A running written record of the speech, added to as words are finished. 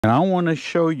And I want to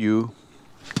show you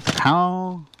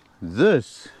how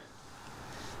this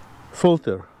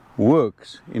filter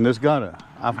works in this gutter.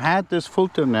 I've had this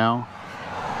filter now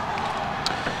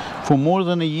for more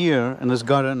than a year in this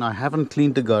gutter, and I haven't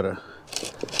cleaned the gutter.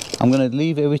 I'm going to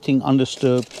leave everything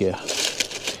undisturbed here.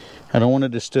 I don't want to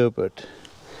disturb it.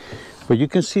 But you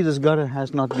can see this gutter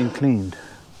has not been cleaned.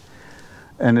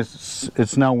 And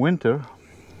it's now winter,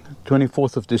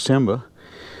 24th of December.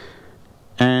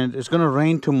 And it's going to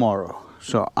rain tomorrow.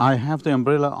 So I have the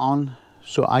umbrella on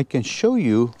so I can show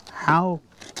you how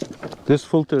this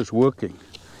filter is working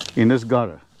in this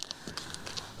gutter.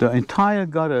 The entire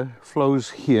gutter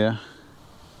flows here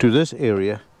to this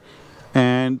area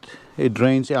and it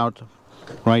drains out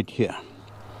right here.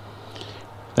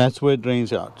 That's where it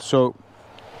drains out. So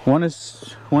I want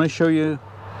to show you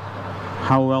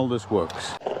how well this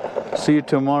works. See you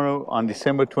tomorrow on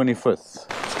December 25th.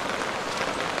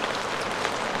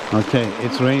 Okay,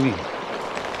 it's raining.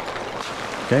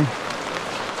 Okay.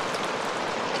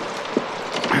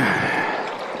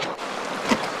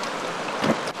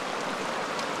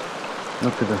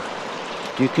 Look at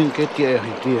it. You can get the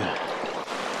idea.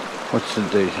 What's the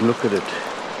date? Look at it.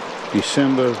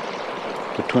 December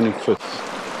the 25th.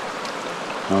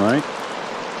 Alright?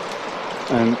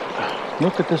 And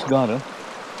look at this gutter.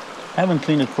 I haven't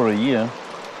cleaned it for a year.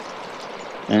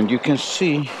 And you can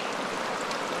see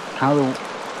how the...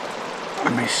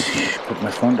 Let me see, put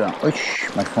my phone down.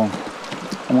 Oosh, my phone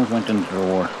almost went into the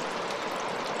water.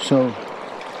 So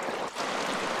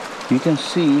you can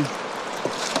see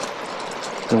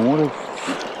the water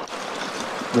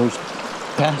goes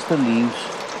past the leaves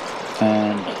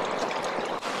and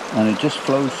it just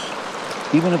flows,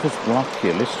 even if it's blocked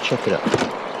here. Let's check it out.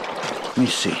 Let me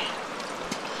see.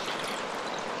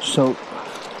 So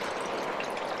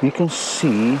you can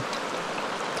see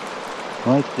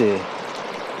right there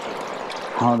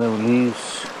how the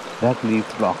leaves, that leaf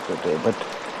blocked it there, but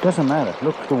it doesn't matter.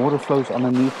 Look, the water flows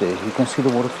underneath there. You can see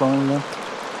the water flowing there.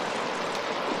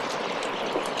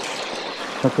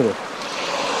 Look at it.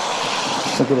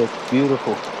 Look at it,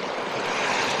 beautiful.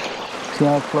 See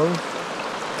how it flows?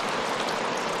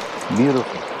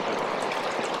 Beautiful.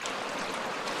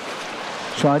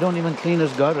 So I don't even clean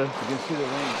this gutter. You can see the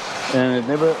rain. And it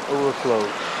never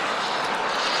overflows.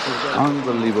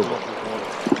 Unbelievable.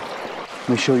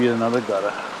 Let me show you another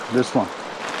gutter. This one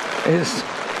is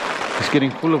getting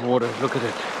full of water. Look at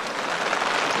it.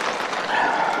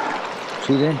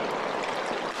 See there?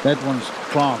 That one's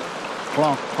clogged,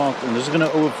 and this is going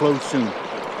to overflow soon.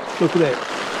 Look at that.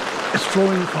 It's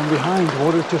flowing from behind.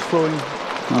 Water is just flowing,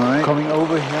 coming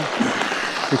over here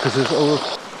because it's over.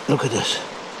 Look at this.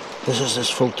 This is this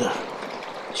filter.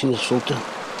 See this filter?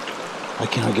 I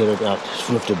cannot get it out. It's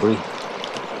full of debris.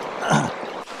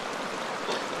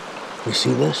 You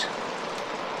see this?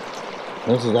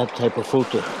 This is that type of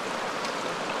filter.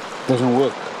 Doesn't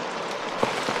work.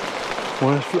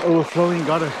 Well, it's overflowing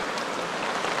gutter.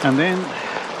 And then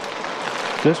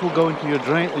this will go into your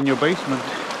drain in your basement.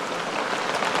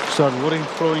 Start water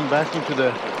flowing back into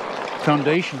the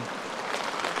foundation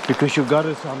because your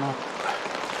gutters are not.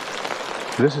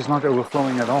 This is not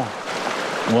overflowing at all.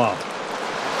 Wow.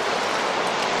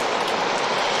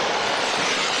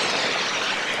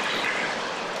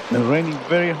 It's raining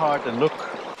very hard, and look,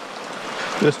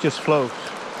 this just flows.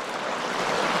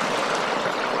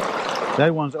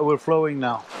 That one's overflowing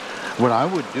now. What I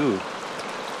would do,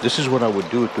 this is what I would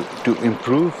do to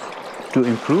improve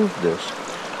this.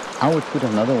 I would put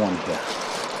another one here.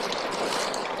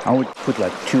 I would put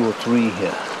like 2 or 3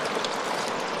 here.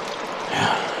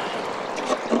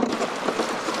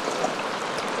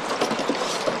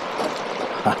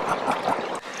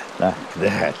 Like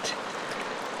that.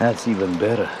 That's even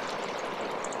better.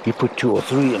 You put 2 or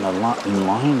 3 in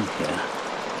line here,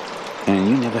 and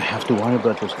you never have to worry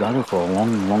about this gutter for a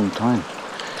long time.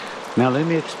 Now let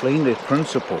me explain the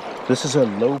principle. This is a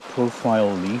low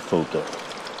profile leaf filter.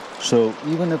 So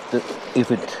even if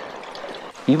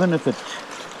it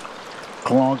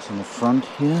clogs in the front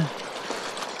here,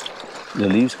 the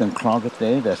leaves can clog it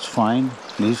there, that's fine.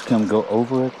 Leaves can go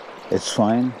over it, it's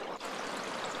fine.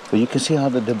 But you can see how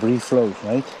the debris flows,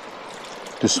 right?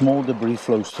 The small debris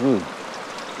flows through.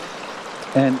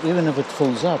 And even if it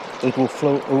fills up, it will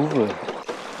flow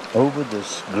over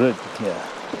this grid here.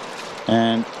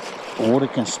 And water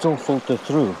can still filter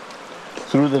through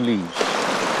the leaves.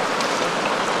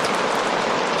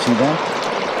 See that?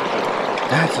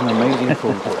 That's an amazing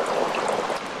filter.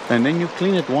 And then you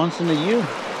clean it once in a year.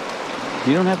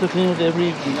 You don't have to clean it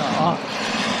every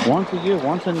once a year,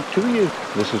 once in 2 years.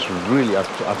 This is really,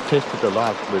 I've tested a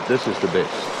lot, but this is the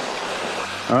best.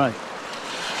 All right.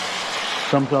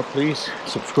 Thumbs up, please.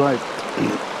 Subscribe.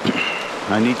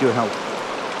 I need your help.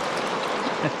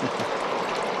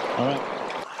 All right.